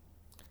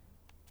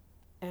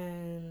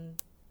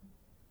 And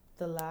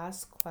the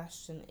last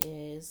question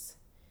is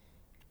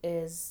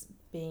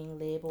being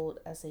labeled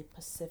as a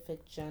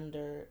specific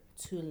gender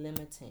too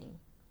limiting?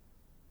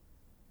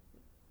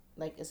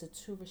 Like, is it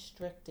too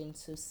restricting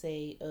to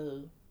say,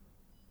 oh,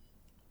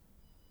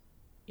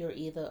 you're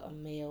either a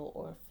male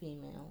or a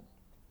female?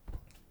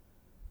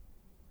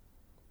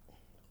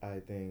 I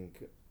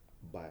think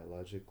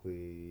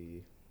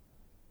biologically,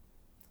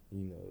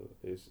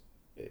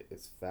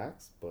 it's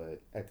facts,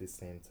 but at the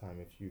same time,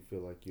 if you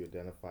feel like you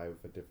identify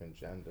with a different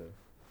gender,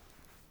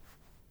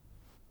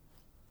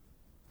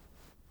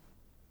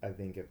 I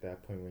think at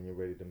that point when you're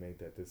ready to make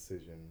that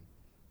decision,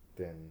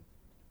 then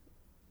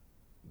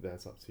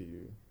that's up to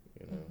you.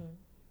 You know,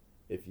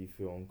 if you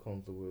feel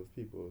uncomfortable with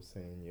people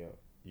saying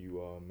you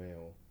are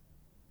male,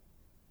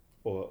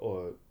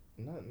 or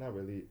not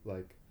really,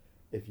 like,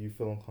 if you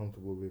feel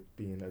uncomfortable with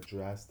being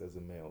addressed as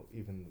a male,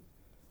 even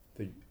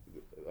the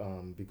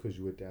because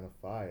you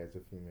identify as a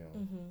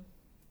female,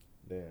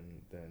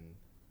 then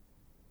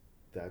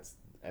that's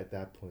at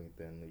that point,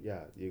 then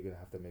yeah, you're gonna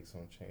have to make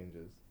some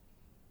changes.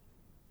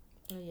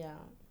 Yeah.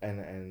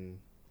 And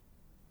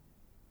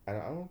I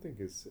don't think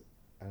it's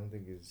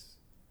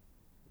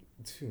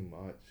too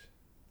much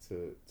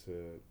to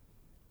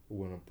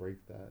want to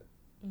break that,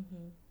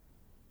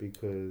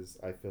 because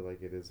I feel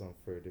like it is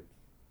unfair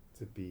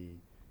to be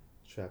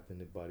trapped in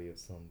the body of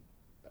some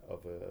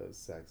of a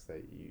sex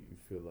that you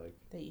feel like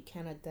that you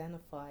can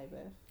identify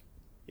with.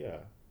 yeah.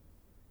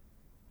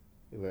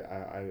 Like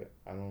I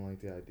don't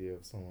like the idea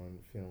of someone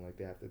feeling like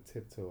they have to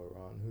tiptoe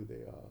around who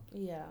they are.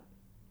 Yeah,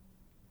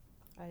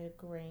 I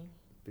agree.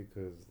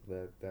 Because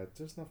that's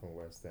just nothing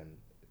worse than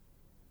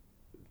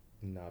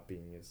not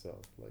being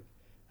yourself, like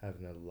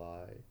having to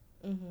lie.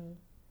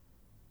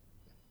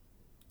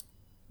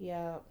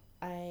 Yeah,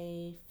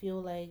 I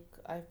feel like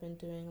I've been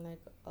doing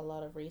like a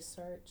lot of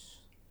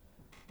research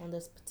on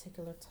this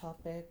particular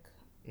topic,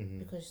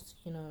 because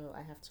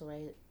I have to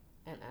write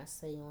an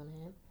essay on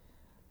it,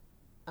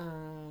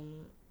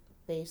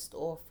 based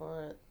off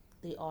of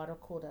the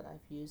article that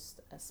I've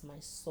used as my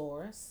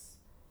source,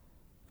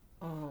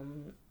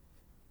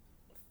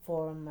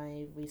 for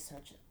my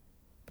research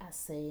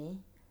essay.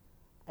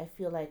 I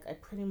feel like I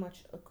pretty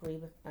much agree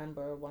with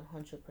Amber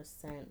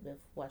 100% with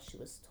what she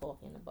was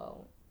talking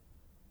about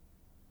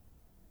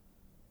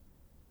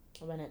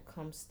when it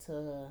comes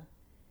to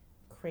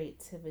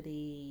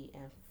creativity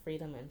and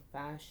freedom in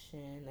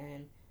fashion,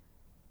 and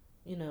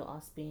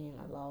us being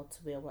allowed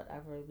to wear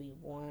whatever we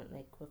want,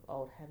 like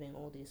without having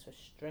all these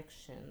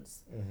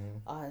restrictions,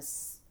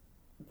 us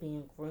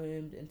being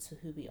groomed into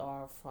who we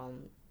are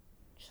from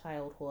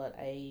childhood.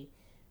 I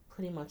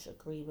pretty much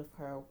agree with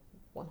her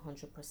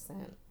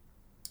 100%.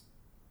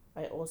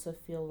 I also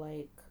feel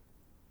like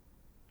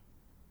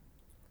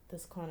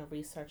this kind of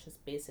research has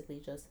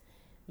basically just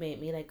made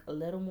me like a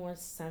little more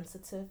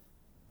sensitive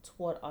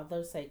toward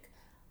others. Like,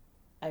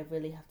 I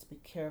really have to be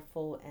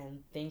careful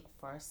and think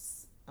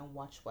first and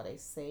watch what I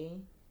say.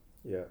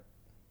 Yeah.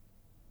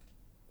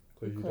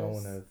 Because you don't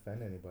want to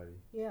offend anybody.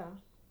 Yeah.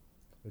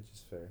 Which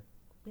is fair.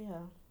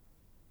 Yeah.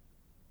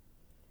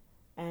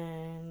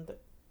 And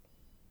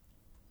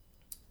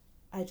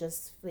I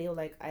just feel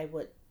like I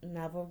would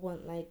never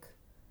want like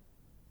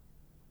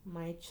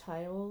my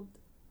child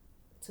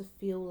to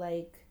feel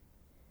like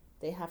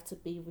they have to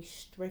be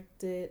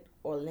restricted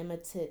or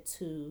limited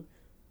to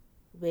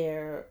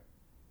wear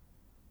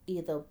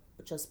either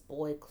just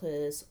boy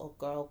clothes or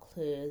girl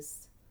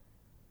clothes,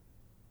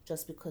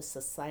 just because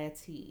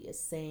society is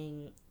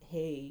saying,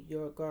 hey,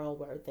 you're a girl,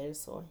 wear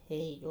this, or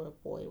hey, you're a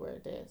boy, wear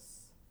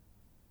this.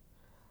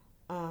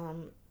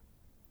 And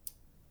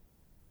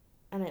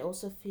I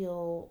also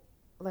feel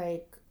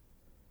like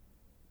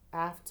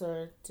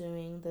after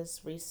doing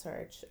this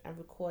research and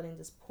recording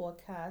this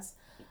podcast,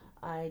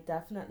 I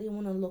definitely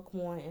want to look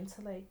more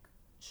into like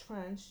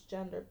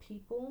transgender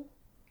people.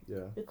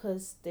 Yeah.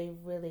 Because they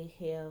really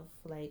have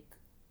like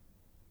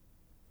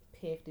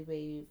paved the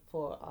way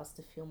for us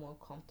to feel more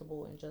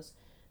comfortable and just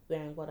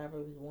wearing whatever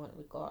we want,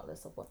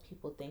 regardless of what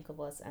people think of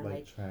us. And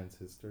like trans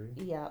history.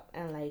 Yeah,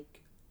 and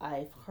like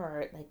I've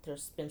heard like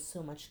there's been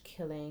so much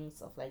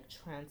killings of like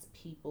trans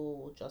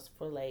people just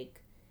for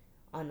like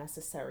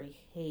unnecessary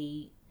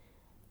hate.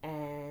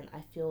 And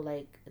I feel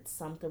like it's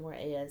something where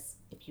as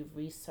if you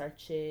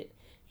research it,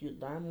 you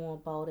learn more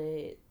about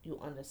it, you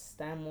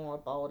understand more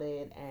about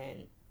it,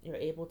 and you're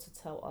able to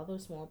tell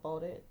others more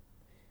about it.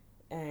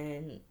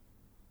 And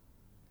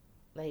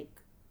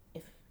like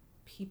if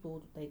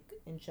people like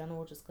in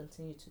general just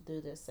continue to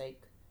do this,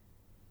 like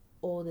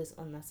all this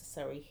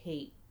unnecessary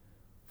hate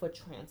for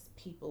trans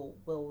people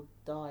will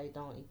die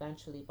down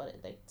eventually, but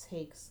it like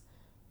takes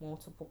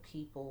multiple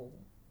people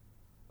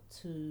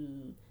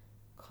to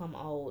come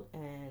out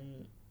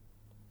and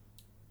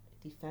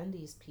defend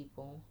these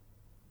people,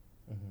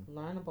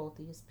 learn about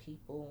these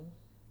people.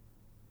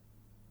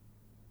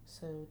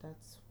 So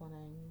that's what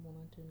I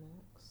want to do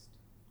next.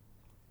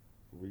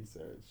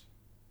 Research.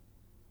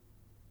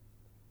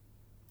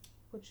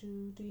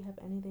 Do you have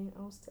anything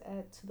else to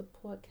add to the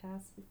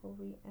podcast before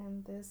we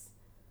end this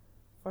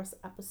first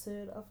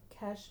episode of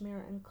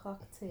Cashmere and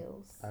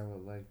Cocktails? I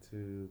would like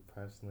to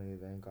personally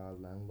thank our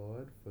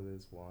landlord for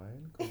this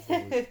wine,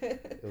 because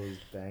it was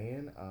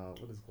banging.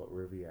 What is it called?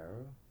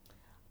 Riviera?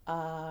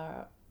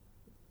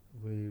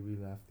 We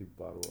left the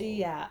bottle.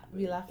 Yeah,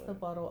 we left the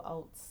bottle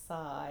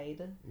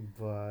outside.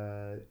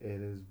 But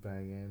it is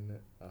banging.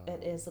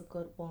 It is a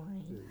good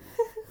wine.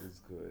 It's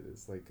good.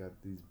 It's like got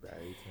these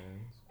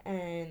baritons.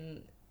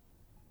 And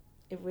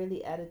it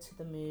really added to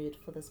the mood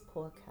for this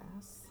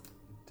podcast.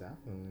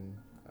 Definitely.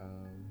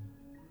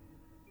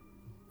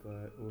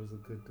 But it was a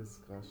good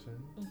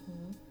discussion.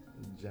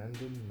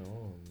 Gender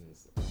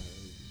norms.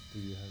 Do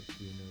you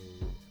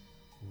know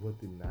what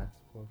the next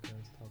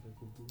podcast topic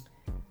would be?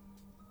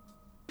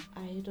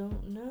 I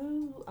don't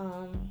know.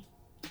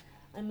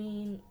 I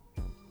mean,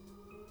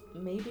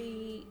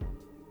 maybe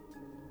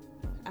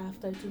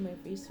after I do my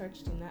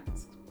research, the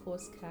next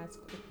postcast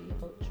could be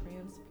about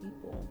trans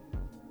people.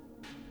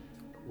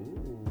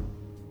 Ooh,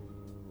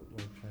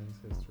 like trans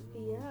history.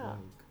 Yeah.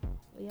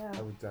 Yeah.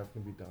 I would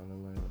definitely be down to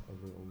learn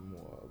a little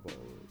more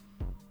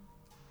about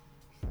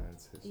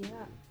trans history.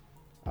 Yeah.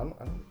 I don't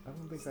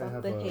think I Stop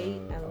have the a,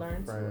 hate and a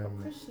learn to firm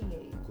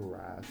appreciate.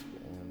 grasp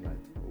on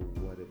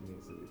like what it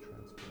means to be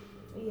trans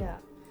person. Yeah.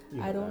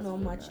 You I don't that's know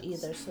the much next-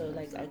 either, so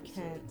next like I episode.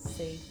 can't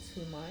say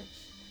too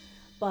much.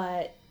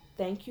 But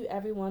thank you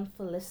everyone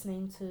for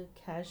listening to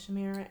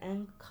Cashmere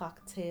and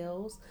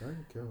Cocktails.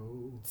 Thank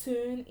you.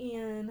 Tune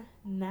in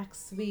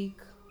next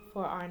week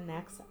for our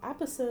next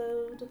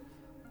episode.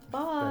 Yeah,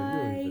 you Bye.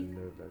 don't even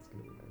know if that's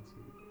gonna be next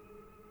week.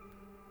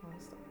 Oh,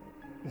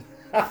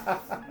 stop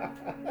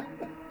it.